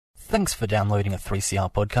Thanks for downloading a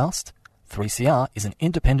 3CR podcast. 3CR is an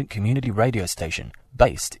independent community radio station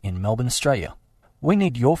based in Melbourne, Australia. We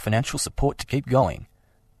need your financial support to keep going.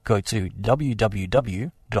 Go to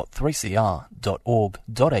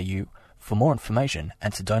www.3cr.org.au for more information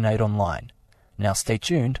and to donate online. Now stay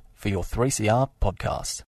tuned for your 3CR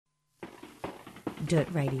podcast. Dirt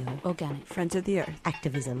Radio. Organic. Friends of the Earth.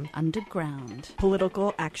 Activism. Underground.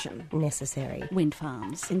 Political action. Necessary. Wind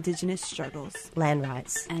farms. Indigenous struggles. Land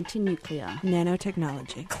rights. Anti-nuclear.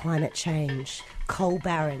 Nanotechnology. Climate change. Coal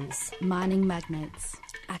barons. Mining magnates.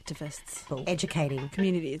 Activists. Educating.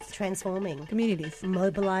 Communities. Transforming. Communities.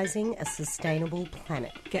 Mobilising a sustainable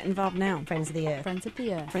planet. Get involved now. Friends of the Earth. Friends of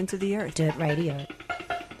the Earth. Friends of the Earth. Dirt Radio.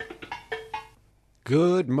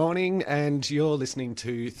 Good morning, and you're listening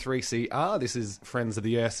to 3CR. This is Friends of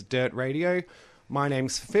the Earth's Dirt Radio. My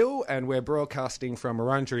name's Phil, and we're broadcasting from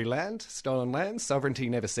Wurundjeri land, stolen land, sovereignty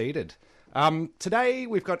never ceded. Today,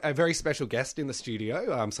 we've got a very special guest in the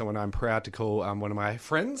studio, someone I'm proud to call one of my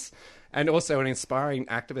friends, and also an inspiring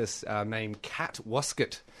activist named Kat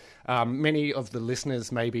Woskett. Many of the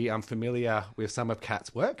listeners may be familiar with some of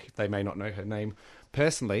Kat's work. They may not know her name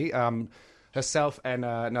personally. Herself and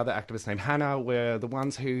another activist named Hannah were the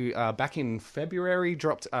ones who, back in February,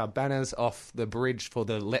 dropped banners off the bridge for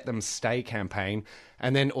the Let Them Stay campaign,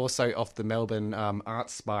 and then also off the Melbourne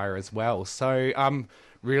Arts Spire as well. So I'm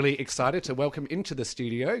really excited to welcome into the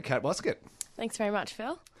studio Kat Woskett. Thanks very much,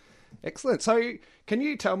 Phil. Excellent. So can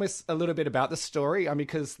you tell us a little bit about the story?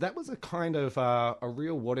 Because that was a kind of a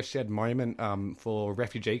real watershed moment for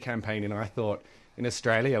refugee campaigning, I thought, in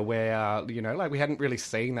Australia, where, we hadn't really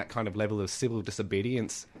seen that kind of level of civil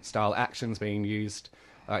disobedience style actions being used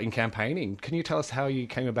in campaigning. Can you tell us how you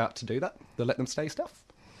came about to do that, the Let Them Stay stuff?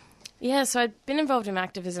 Yeah, so I'd been involved in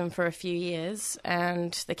activism for a few years,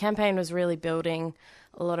 and the campaign was really building.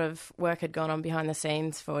 A lot of work had gone on behind the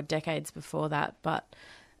scenes for decades before that, but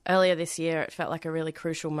earlier this year it felt like a really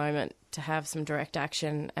crucial moment to have some direct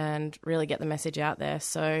action and really get the message out there.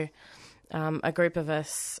 So a group of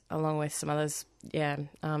us, along with some others,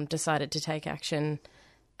 decided to take action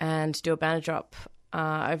and do a banner drop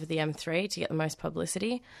over the M3 to get the most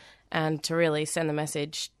publicity and to really send the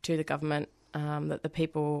message to the government that the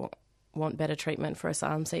people want better treatment for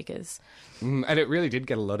asylum seekers. And it really did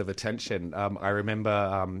get a lot of attention. I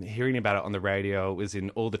remember hearing about it on the radio. It was in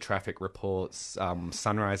all the traffic reports.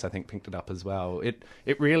 Sunrise, I think, picked it up as well. It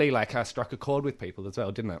really struck a chord with people as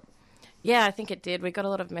well, didn't it? Yeah, I think it did. We got a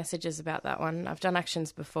lot of messages about that one. I've done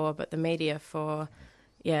actions before, but the media for,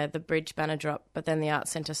 the bridge banner drop, but then the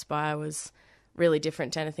Arts Centre Spire was really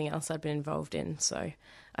different to anything else I'd been involved in. So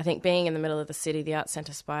I think being in the middle of the city, the Arts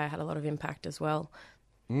Centre Spire had a lot of impact as well.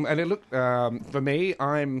 And it looked, for me,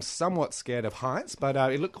 I'm somewhat scared of heights, but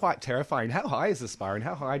it looked quite terrifying. How high is the spire, and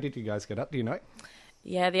how high did you guys get up? Do you know?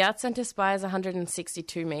 Yeah, the Arts Centre Spire is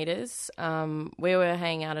 162 metres. We were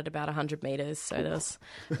hanging out at about 100 metres, so there was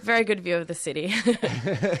a very good view of the city.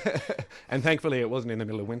 And thankfully it wasn't in the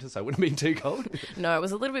middle of winter, so it wouldn't have been too cold. No, it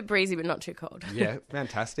was a little bit breezy, but not too cold. Yeah,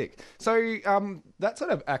 fantastic. So that sort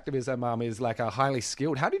of activism is highly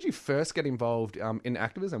skilled. How did you first get involved in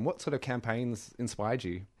activism? What sort of campaigns inspired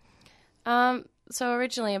you? So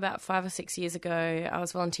originally, about 5 or 6 years ago, I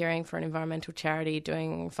was volunteering for an environmental charity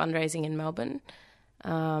doing fundraising in Melbourne.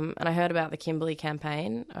 And I heard about the Kimberley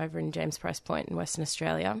campaign over in James Price Point in Western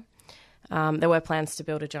Australia. There were plans to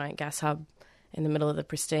build a giant gas hub in the middle of the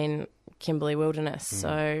pristine Kimberley wilderness.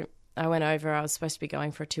 So I went over. I was supposed to be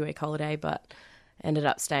going for a 2-week holiday, but ended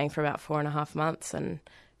up staying for about 4.5 months. And,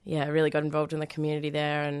 really got involved in the community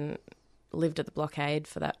there and lived at the blockade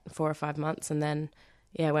for that 4 or 5 months. And then,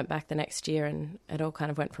 went back the next year, and it all kind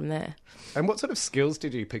of went from there. And what sort of skills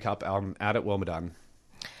did you pick up out at Walmadon?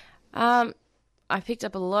 I picked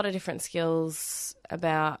up a lot of different skills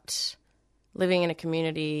about living in a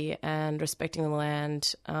community and respecting the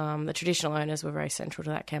land. The traditional owners were very central to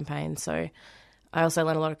that campaign. So I also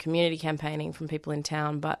learned a lot of community campaigning from people in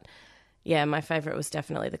town. But, my favourite was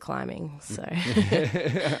definitely the climbing. So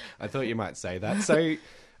I thought you might say that. So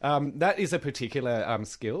that is a particular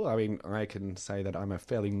skill. I mean, I can say that I'm a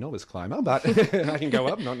fairly novice climber, but I can go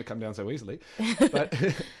up, not to come down so easily. But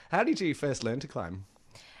how did you first learn to climb?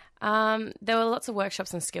 There were lots of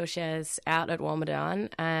workshops and skill shares out at Walmadon,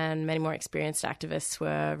 and many more experienced activists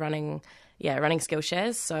were running skill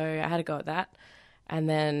shares. So I had a go at that, and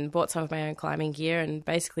then bought some of my own climbing gear and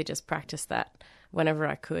basically just practiced that whenever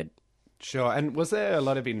I could. Sure. And was there a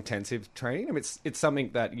lot of intensive training? I mean, it's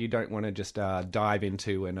something that you don't want to just dive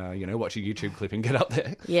into and, watch a YouTube clip and get up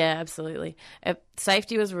there. Yeah, absolutely.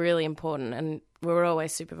 Safety was really important, and we were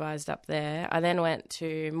always supervised up there. I then went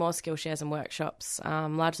to more skill shares and workshops,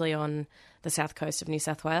 largely on the south coast of New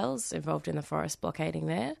South Wales, involved in the forest blockading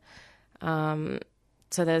there.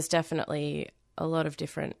 So there's definitely a lot of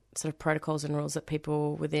different sort of protocols and rules that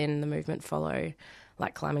people within the movement follow,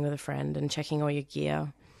 like climbing with a friend and checking all your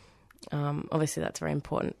gear. Obviously, that's very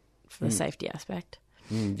important for the safety aspect.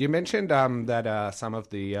 You mentioned that some of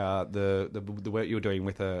the work you were doing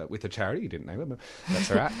with a charity, you didn't name it, but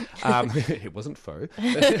that's all right. It wasn't faux.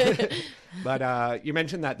 But you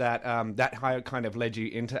mentioned that kind of led you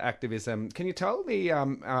into activism. Can you tell me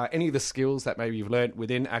any of the skills that maybe you've learned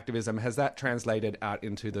within activism, has that translated out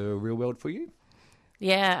into the real world for you?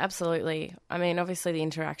 Yeah, absolutely. I mean, obviously the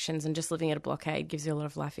interactions and just living at a blockade gives you a lot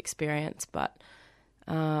of life experience, but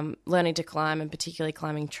learning to climb, and particularly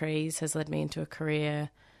climbing trees, has led me into a career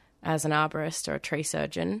as an arborist or a tree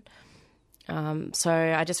surgeon. So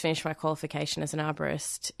I just finished my qualification as an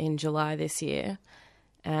arborist in July this year,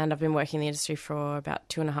 and I've been working in the industry for about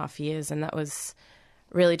 2.5 years, and that was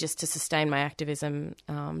really just to sustain my activism,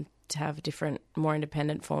 to have a different, more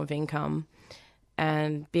independent form of income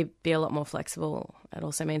and be a lot more flexible. It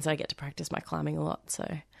also means I get to practice my climbing a lot, so...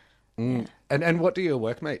 Yeah. And what do your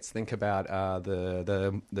workmates think about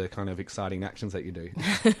the kind of exciting actions that you do?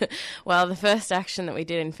 Well, the first action that we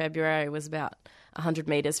did in February was about 100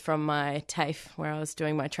 metres from my TAFE, where I was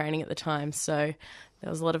doing my training at the time, so there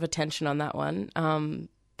was a lot of attention on that one.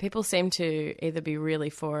 People seem to either be really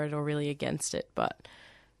for it or really against it, but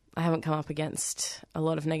I haven't come up against a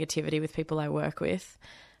lot of negativity with people I work with.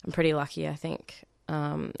 I'm pretty lucky, I think.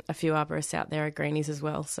 A few arborists out there are greenies as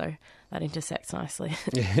well, so that intersects nicely.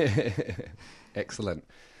 Excellent.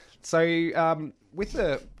 So, with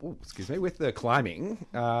the climbing,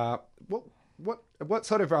 what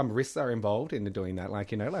sort of risks are involved in doing that?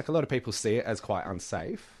 Like, like a lot of people see it as quite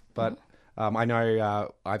unsafe, but I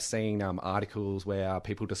know I've seen articles where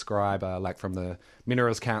people describe, like from the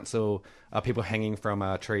Minerals Council, people hanging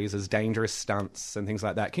from trees as dangerous stunts and things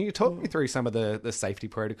like that. Can you talk me through some of the safety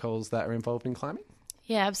protocols that are involved in climbing?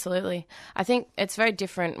 Yeah, absolutely. I think it's very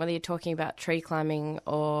different whether you're talking about tree climbing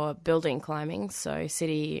or building climbing. So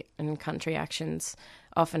city and country actions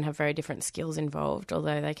often have very different skills involved,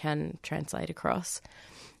 although they can translate across.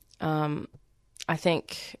 I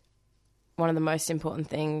think one of the most important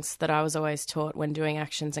things that I was always taught when doing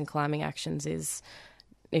actions and climbing actions is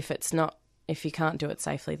if you can't do it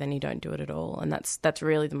safely, then you don't do it at all. And that's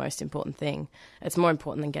really the most important thing. It's more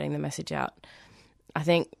important than getting the message out. I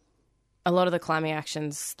think a lot of the climbing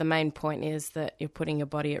actions, the main point is that you're putting your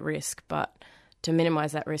body at risk, but to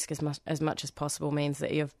minimise that risk as much as possible means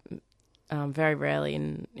that you're very rarely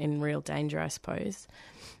in real danger, I suppose.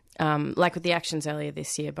 Like with the actions earlier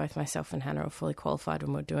this year, both myself and Hannah were fully qualified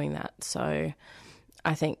when we were doing that. So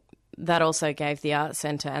I think that also gave the Arts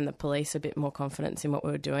Centre and the police a bit more confidence in what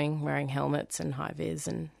we were doing, wearing helmets and high-vis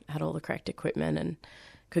and had all the correct equipment and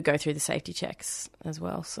could go through the safety checks as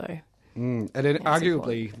well, so... And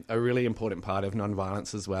arguably a really important part of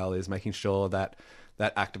non-violence as well is making sure that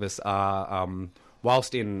activists are,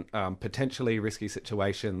 whilst in potentially risky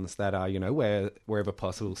situations, that are, wherever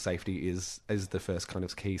possible, safety is the first kind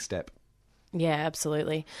of key step. Yeah,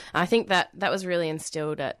 absolutely. I think that was really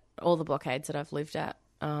instilled at all the blockades that I've lived at.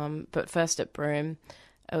 But first at Broome,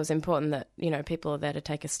 it was important that, people are there to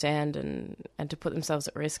take a stand and to put themselves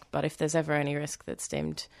at risk. But if there's ever any risk that's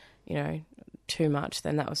deemed, too much,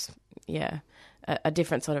 then that was... Yeah, a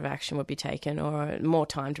different sort of action would be taken, or more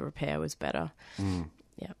time to repair was better.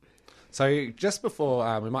 Yeah. So just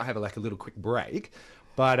before we might have a little quick break,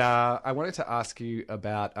 but I wanted to ask you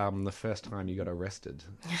about the first time you got arrested.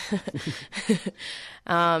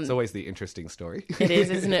 It's always the interesting story. It is,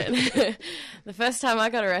 isn't it? The first time I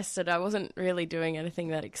got arrested, I wasn't really doing anything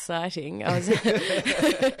that exciting. I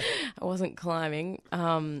wasn't climbing.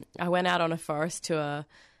 I went out on a forest tour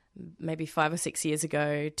maybe 5 or 6 years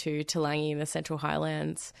ago to Talangi in the Central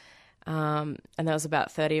Highlands, and there was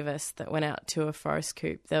about 30 of us that went out to a forest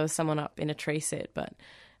coupe. There was someone up in a tree sit, but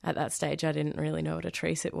at that stage I didn't really know what a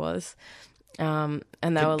tree sit was. Can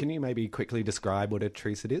you maybe quickly describe what a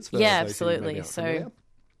tree sit is? Yeah, absolutely. So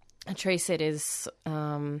a tree sit is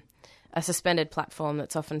a suspended platform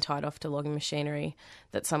that's often tied off to logging machinery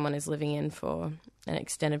that someone is living in for an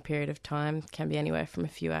extended period of time. It can be anywhere from a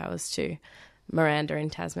few hours to... Miranda in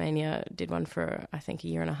Tasmania did one for, I think,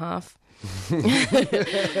 1.5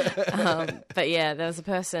 years. But yeah, there was a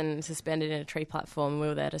person suspended in a tree platform. We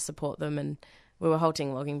were there to support them, and we were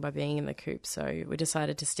halting logging by being in the coupe. So we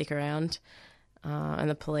decided to stick around, and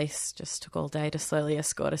the police just took all day to slowly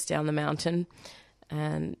escort us down the mountain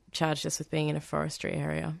and charged us with being in a forestry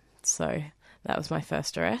area. So that was my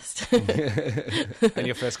first arrest. And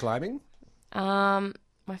your first climbing? My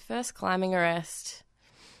first climbing arrest...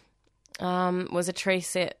 was a tree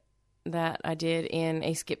sit that I did in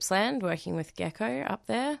East Gippsland, working with Gecko up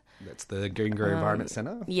there. That's the Goongeroo Environment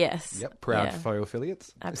Centre. Yes. Yep, proud Yeah. FOI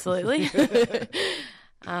affiliates. Absolutely.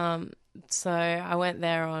 So I went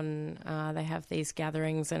there on, they have these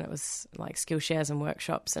gatherings, and it was like skill shares and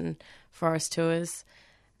workshops and forest tours.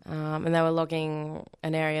 And they were logging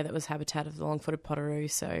an area that was habitat of the long-footed potteroo.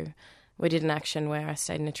 So we did an action where I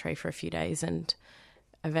stayed in a tree for a few days and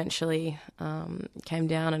eventually came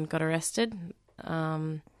down and got arrested.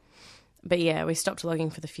 But yeah, we stopped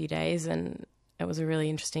logging for the few days, and it was a really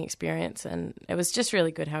interesting experience. And it was just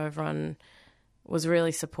really good how everyone was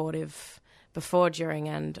really supportive before, during,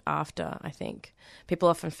 and after, I think. People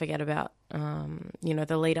often forget about,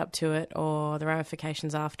 the lead up to it or the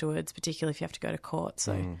ramifications afterwards, particularly if you have to go to court.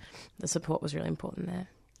 So the support was really important there.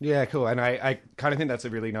 Yeah, cool. And I kind of think that's a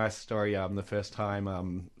really nice story. The first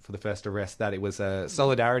time for the first arrest, that it was a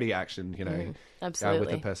solidarity action, Absolutely. with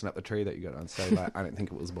the person up the tree that you got on. So I don't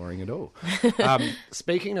think it was boring at all.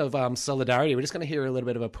 Speaking of solidarity, we're just going to hear a little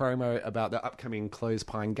bit of a promo about the upcoming Close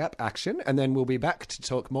Pine Gap action, and then we'll be back to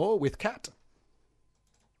talk more with Kat.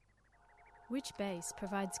 Which base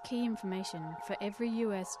provides key information for every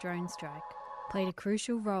US drone strike, played a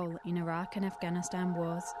crucial role in Iraq and Afghanistan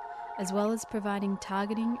wars, as well as providing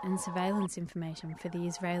targeting and surveillance information for the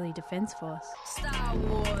Israeli Defense Force. Star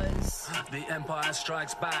Wars. The Empire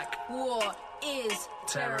Strikes Back. War is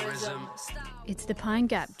terrorism. It's the Pine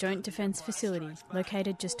Gap Joint Defence Facility,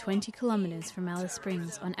 located just 20 kilometres from Alice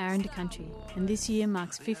Springs on Aranda Country, and this year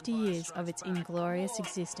marks 50 years of its inglorious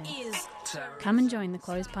existence. Come and join the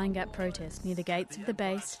Close Pine Gap protest near the gates of the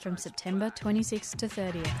base from September 26th to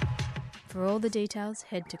 30th. For all the details,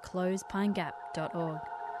 head to closepinegap.org.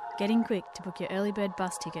 Get in quick to book your early bird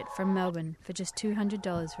bus ticket from Melbourne for just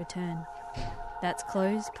 $200 return. That's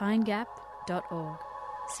closepinegap.org.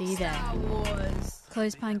 See you there.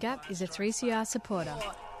 Close Pine Gap is a 3CR supporter.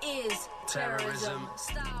 Is terrorism.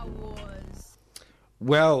 Star Wars.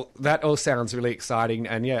 Well, that all sounds really exciting,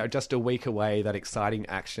 and yeah, just a week away. That exciting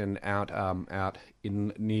action out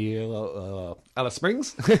in near Alice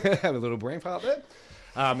Springs. Have a little brain fart there.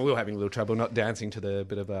 We were having a little trouble not dancing to the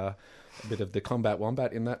bit of the Combat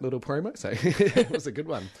Wombat in that little promo, so it was a good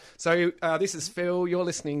one. So this is Phil. You're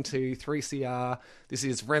listening to 3CR. This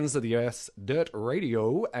is Friends of the Earth's Dirt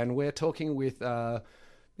Radio, and we're talking with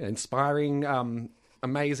inspiring,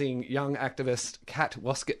 amazing young activist Kat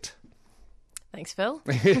Woskett. Thanks, Phil.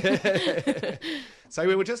 So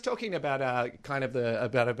we were just talking about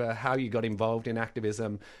about how you got involved in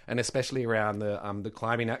activism, and especially around the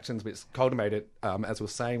climbing actions, which culminated, as we were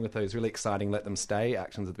saying, with those really exciting Let Them Stay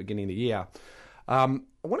actions at the beginning of the year. I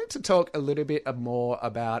wanted to talk a little bit more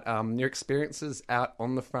about your experiences out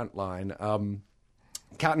on the front line.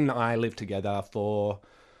 Kat and I lived together for,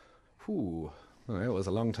 it was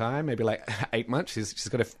a long time, maybe like 8 months. She's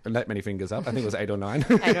got that many fingers up. I think it was 8 or 9.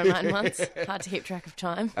 8 or 9 months. Hard to keep track of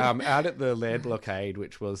time. Out at the Laird Blockade,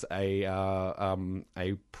 which was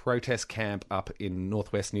a protest camp up in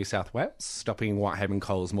northwest New South Wales, stopping Whitehaven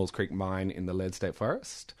Coal's Maules Creek mine in the Laird State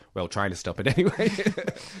Forest. Well, trying to stop it anyway.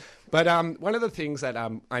 But one of the things that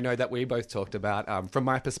I know that we both talked about, from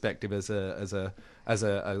my perspective as a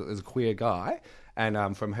queer guy,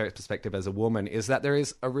 and from her perspective as a woman, is that there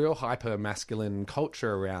is a real hyper-masculine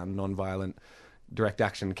culture around non-violent direct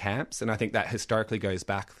action camps, and I think that historically goes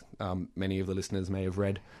back. Many of the listeners may have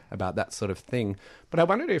read about that sort of thing. But I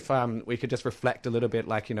wondered if we could just reflect a little bit,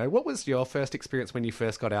 like, what was your first experience when you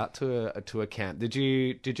first got out to a camp? Did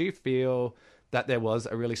you feel that there was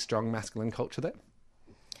a really strong masculine culture there?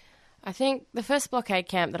 I think the first blockade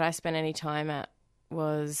camp that I spent any time at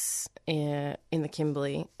was in the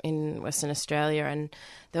Kimberley in Western Australia, and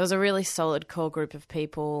there was a really solid core group of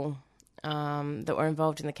people that were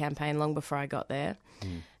involved in the campaign long before I got there.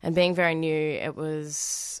 And being very new, it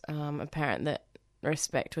was apparent that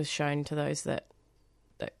respect was shown to those that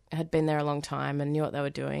had been there a long time and knew what they were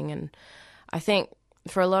doing. And I think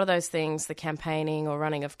for a lot of those things, the campaigning or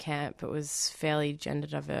running of camp, it was fairly gender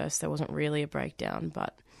diverse. There wasn't really a breakdown,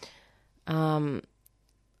 but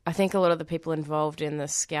I think a lot of the people involved in the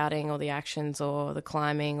scouting or the actions or the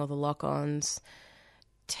climbing or the lock-ons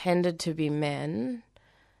tended to be men.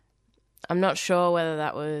 I'm not sure whether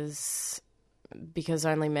that was because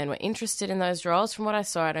only men were interested in those roles. From what I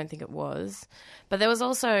saw, I don't think it was. But there was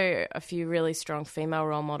also a few really strong female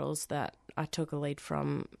role models that I took a lead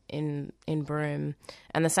from in Broome,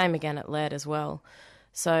 and the same again at Laird as well.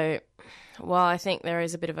 So while I think there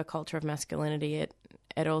is a bit of a culture of masculinity,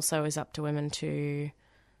 it also is up to women to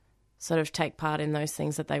sort of take part in those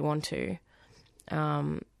things that they want to.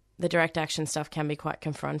 The direct action stuff can be quite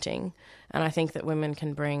confronting, and I think that women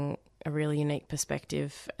can bring a really unique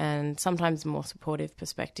perspective and sometimes more supportive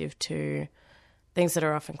perspective to things that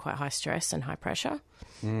are often quite high stress and high pressure.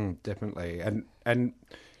 Definitely. And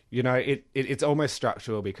you know, it's almost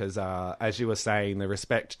structural because, as you were saying, the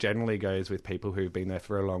respect generally goes with people who've been there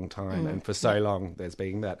for a long time. And for so long, there's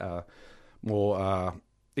been that more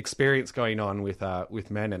experience going on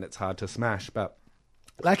with men, and it's hard to smash. But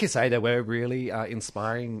like you say, there were really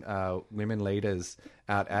inspiring women leaders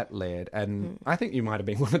out at Laird, and I think you might have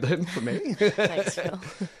been one of them for me. Thanks, Phil.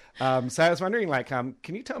 So I was wondering, like, can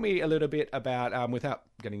you tell me a little bit about, without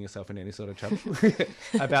getting yourself in any sort of trouble,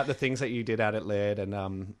 about the things that you did out at Laird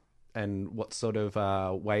and what sort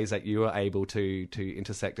of ways that you were able to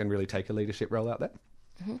intersect and really take a leadership role out there?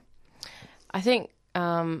 I think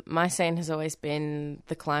my scene has always been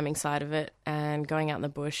the climbing side of it and going out in the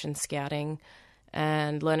bush and scouting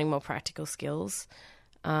and learning more practical skills.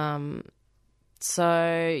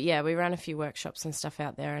 So, yeah, we ran a few workshops and stuff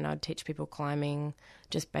out there, and I'd teach people climbing,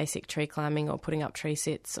 just basic tree climbing or putting up tree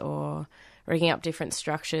sits or rigging up different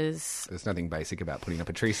structures. There's nothing basic about putting up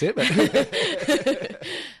a tree sit, but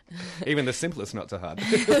even the simplest not so hard.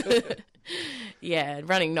 Yeah,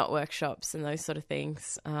 running knot workshops and those sort of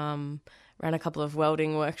things. Ran a couple of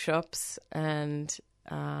welding workshops and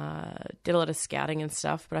did a lot of scouting and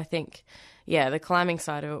stuff. But I think, yeah, the climbing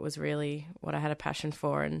side of it was really what I had a passion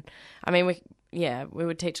for. And, I mean, we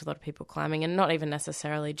would teach a lot of people climbing, and not even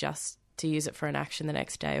necessarily just to use it for an action the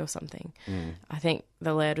next day or something. I think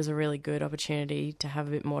the Laird was a really good opportunity to have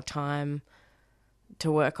a bit more time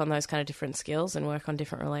to work on those kind of different skills and work on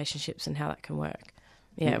different relationships and how that can work,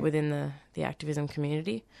 within the activism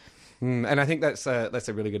community. And I think that's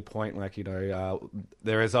a really good point. Like, you know,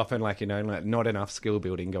 there is often, like, you know, like not enough skill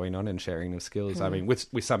building going on and sharing of skills. I mean,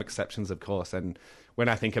 with some exceptions, of course. And when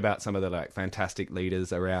I think about some of the like fantastic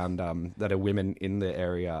leaders around that are women in the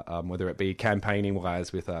area, whether it be campaigning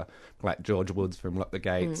wise with like George Woods from Lock the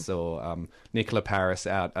Gates or Nicola Paris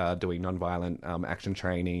out doing nonviolent action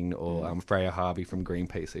training, or Freya Harvey from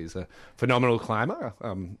Greenpeace, who's a phenomenal climber.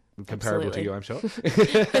 Comparable to you, I'm sure.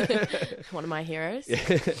 One of my heroes.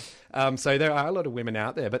 Yeah. So there are a lot of women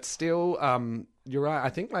out there, but still, you're right. I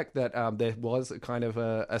think like that there was kind of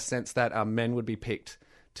a sense that men would be picked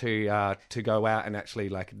to go out and actually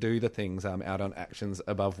like do the things out on actions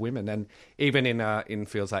above women, and even in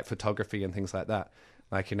fields like photography and things like that.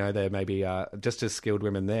 Like, you know, there may be just as skilled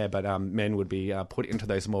women there, but men would be put into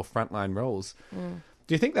those more frontline roles.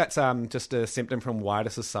 Do you think that's just a symptom from wider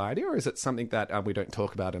society, or is it something that we don't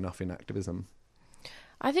talk about enough in activism?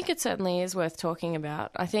 I think it certainly is worth talking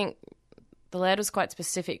about. I think the Laird was quite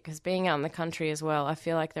specific because being out in the country as well, I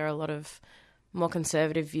feel like there are a lot of more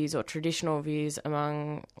conservative views or traditional views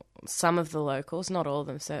among some of the locals, not all of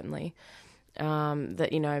them certainly, that,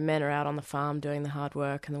 you know, men are out on the farm doing the hard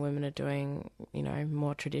work and the women are doing, you know,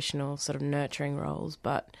 more traditional sort of nurturing roles,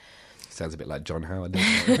 but... Sounds a bit like John Howard,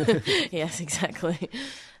 doesn't it? Yes, exactly.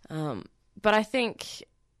 But I think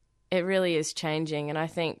it really is changing, and I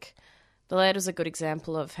think the Laird was a good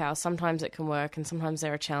example of how sometimes it can work and sometimes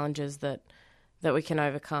there are challenges that we can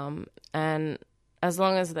overcome. And as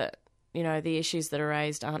long as that, you know, the issues that are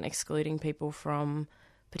raised aren't excluding people from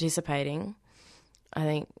participating, I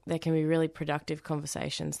think there can be really productive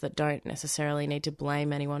conversations that don't necessarily need to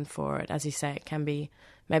blame anyone for it. As you say, it can be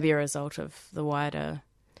maybe a result of the wider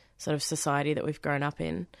sort of society that we've grown up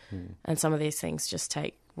in. And some of these things just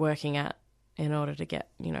take working at in order to get,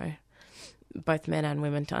 you know, both men and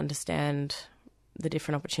women to understand the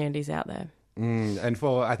different opportunities out there. And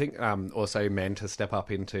for, I think, also men to step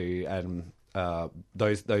up into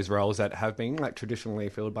those roles that have been like traditionally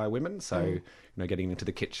filled by women. So, you know, getting into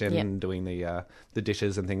the kitchen and doing the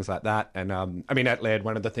dishes and things like that. And I mean, at Laird,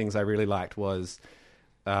 one of the things I really liked was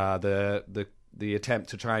the attempt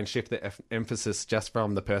to try and shift the emphasis just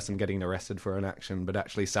from the person getting arrested for an action, but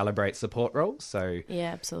actually celebrate support roles. So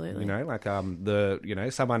yeah, absolutely. You know, like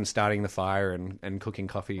someone starting the fire and cooking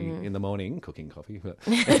coffee in the morning, cooking coffee. But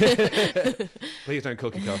please don't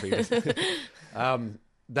cook your coffee.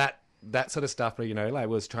 That sort of stuff, you know, like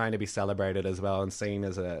was trying to be celebrated as well and seen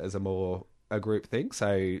as a more a group thing.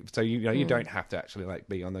 So you know, you don't have to actually like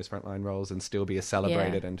be on those frontline roles and still be as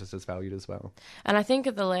celebrated and just as valued as well. And I think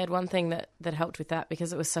at the Laird, one thing that helped with that,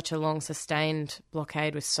 because it was such a long sustained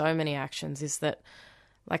blockade with so many actions, is that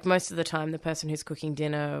like most of the time the person who's cooking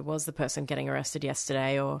dinner was the person getting arrested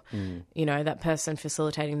yesterday, or you know, that person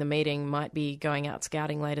facilitating the meeting might be going out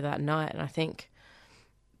scouting later that night. And I think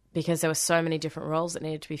because there were so many different roles that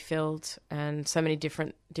needed to be filled and so many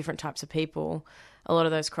different types of people, a lot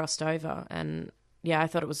of those crossed over. And yeah, I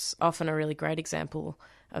thought it was often a really great example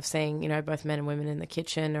of seeing, you know, both men and women in the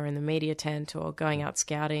kitchen or in the media tent or going out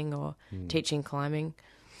scouting or teaching climbing.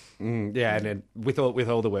 Yeah, and then with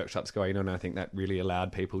all the workshops going on, I think that really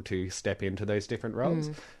allowed people to step into those different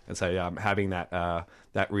roles. And so having that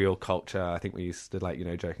real culture, I think we used to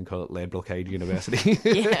joke and call it Lead Blockade University.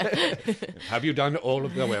 Have you done all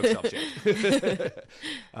of the workshops yet?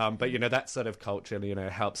 But that sort of culture,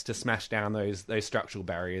 helps to smash down those structural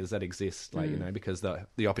barriers that exist, because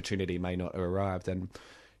the opportunity may not have arrived. And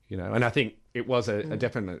and I think it was a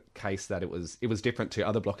definite case that it was different to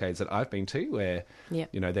other blockades that I've been to, where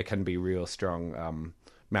there can be real strong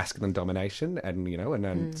masculine domination, and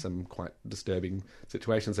and some quite disturbing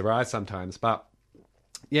situations arise sometimes. But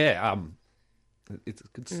it's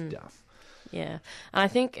good stuff. Yeah, and I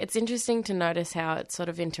think it's interesting to notice how it sort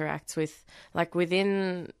of interacts with,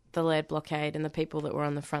 within the lead blockade and the people that were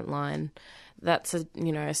on the front line. That's a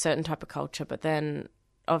certain type of culture, but then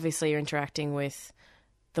obviously you're interacting with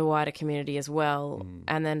the wider community as well,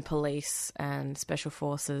 and then police and special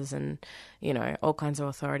forces and, all kinds of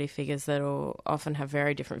authority figures that will often have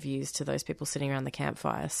very different views to those people sitting around the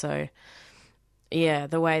campfire. So, yeah,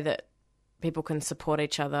 the way that people can support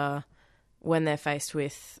each other when they're faced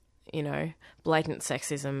with, blatant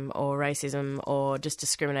sexism or racism or just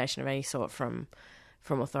discrimination of any sort from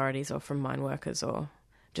authorities or from mine workers or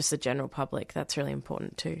just the general public, that's really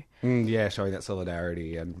important too. Showing that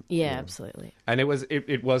solidarity and absolutely. And it was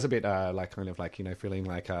a bit feeling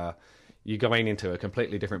like you're going into a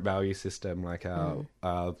completely different value system.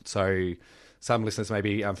 So some listeners may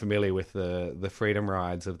be familiar with the freedom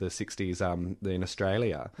rides of the 60s in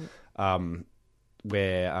Australia,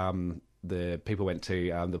 where the people went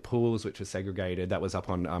to the pools, which was segregated. That was up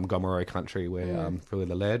on Gomeroi country, where really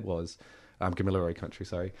the lead was, Gamilaroi country,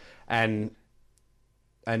 sorry, and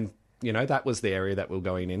that was the area that we're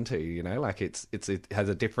going into. It has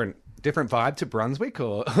a different vibe to Brunswick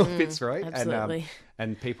or Fitzroy, absolutely.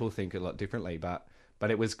 And people think a lot differently. But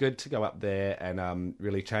it was good to go up there and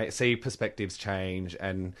really see perspectives change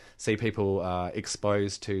and see people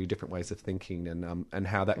exposed to different ways of thinking and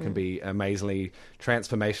how that can be an amazingly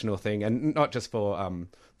transformational thing, and not just for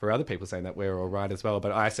other people saying that we're all right as well,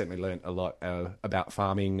 but I certainly learned a lot about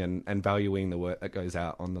farming and valuing the work that goes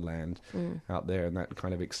out on the land out there, and that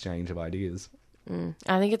kind of exchange of ideas.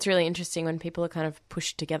 I think it's really interesting when people are kind of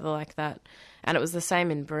pushed together like that, and it was the same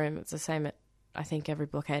in Broome. It's the same at, I think, every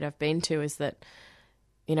blockade I've been to, is that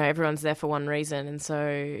everyone's there for one reason, and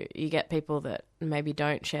so you get people that maybe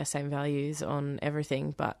don't share same values on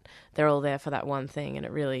everything, but they're all there for that one thing, and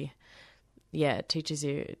it really, teaches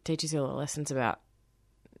you a lot of lessons about,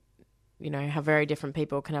 how very different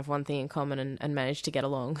people can have one thing in common and manage to get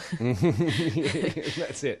along.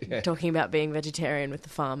 That's it. Yeah. Talking about being vegetarian with the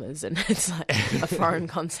farmers, and it's like a foreign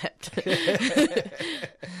concept.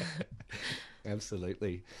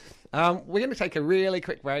 Absolutely. We're going to take a really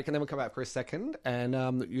quick break, and then we'll come back for a second.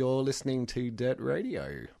 And you're listening to Dirt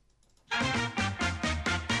Radio.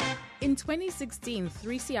 In 2016,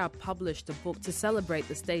 3CR published a book to celebrate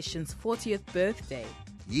the station's 40th birthday.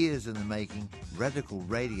 Years in the making, Radical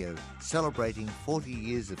Radio, celebrating 40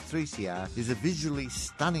 years of 3CR, is a visually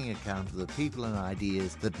stunning account of the people and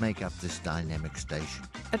ideas that make up this dynamic station.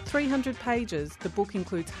 At 300 pages, the book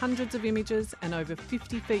includes hundreds of images and over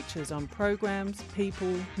 50 features on programs,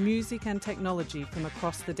 people, music and technology from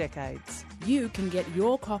across the decades. You can get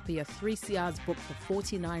your copy of 3CR's book for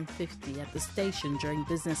 $49.50 at the station during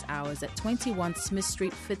business hours at 21 Smith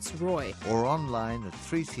Street, Fitzroy. Or online at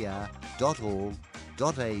 3cr.org.au/shop.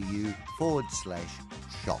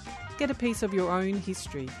 Get a piece of your own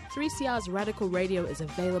history. 3CR's Radical Radio is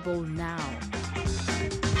available now.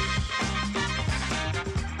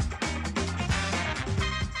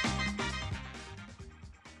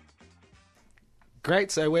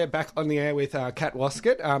 Great, so we're back on the air with Kat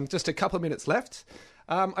Waskett. Just a couple of minutes left.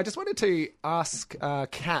 I just wanted to ask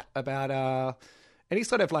Kat about any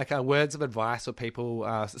sort of words of advice for people,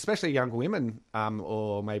 especially young women,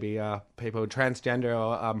 or maybe people transgender,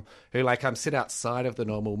 or who sit outside of the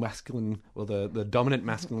normal masculine or the dominant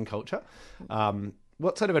masculine culture.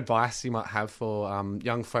 What sort of advice you might have for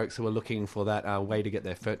young folks who are looking for that way to get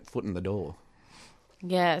their foot in the door?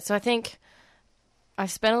 Yeah, so I think I've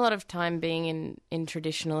spent a lot of time being in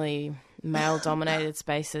traditionally male-dominated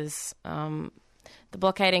spaces, the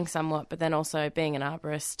blockading somewhat, but then also being an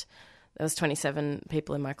arborist. There was 27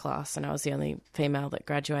 people in my class, and I was the only female that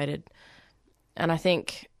graduated. And I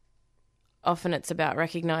think often it's about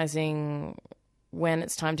recognising when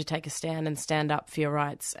it's time to take a stand and stand up for your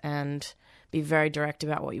rights and be very direct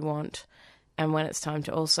about what you want, and when it's time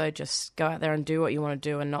to also just go out there and do what you want to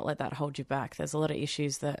do and not let that hold you back. There's a lot of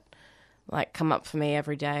issues that come up for me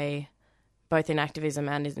every day, both in activism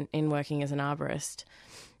and in working as an arborist.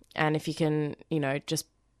 And if you can, just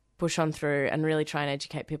push on through and really try and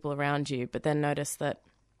educate people around you, but then notice that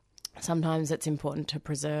sometimes it's important to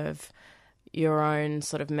preserve your own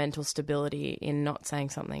sort of mental stability in not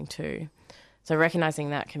saying something too. So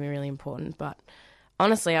recognising that can be really important. But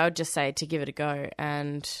honestly, I would just say to give it a go.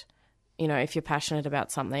 And, you know, if you're passionate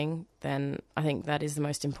about something, then I think that is the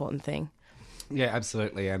most important thing. Yeah,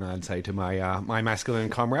 absolutely. And I'd say to my my masculine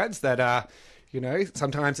comrades that, you know,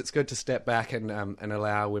 sometimes it's good to step back and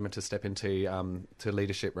allow women to step into to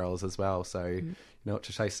leadership roles as well. So, you know,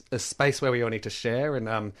 to a space where we all need to share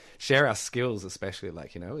and share our skills, especially,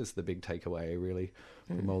 like, you know, is the big takeaway really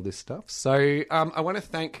from all this stuff. So I want to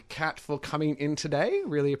thank Kat for coming in today.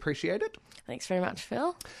 Really appreciate it. Thanks very much,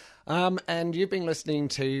 Phil. And you've been listening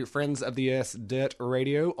to Friends of the Earth's Dirt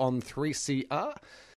Radio on 3CR.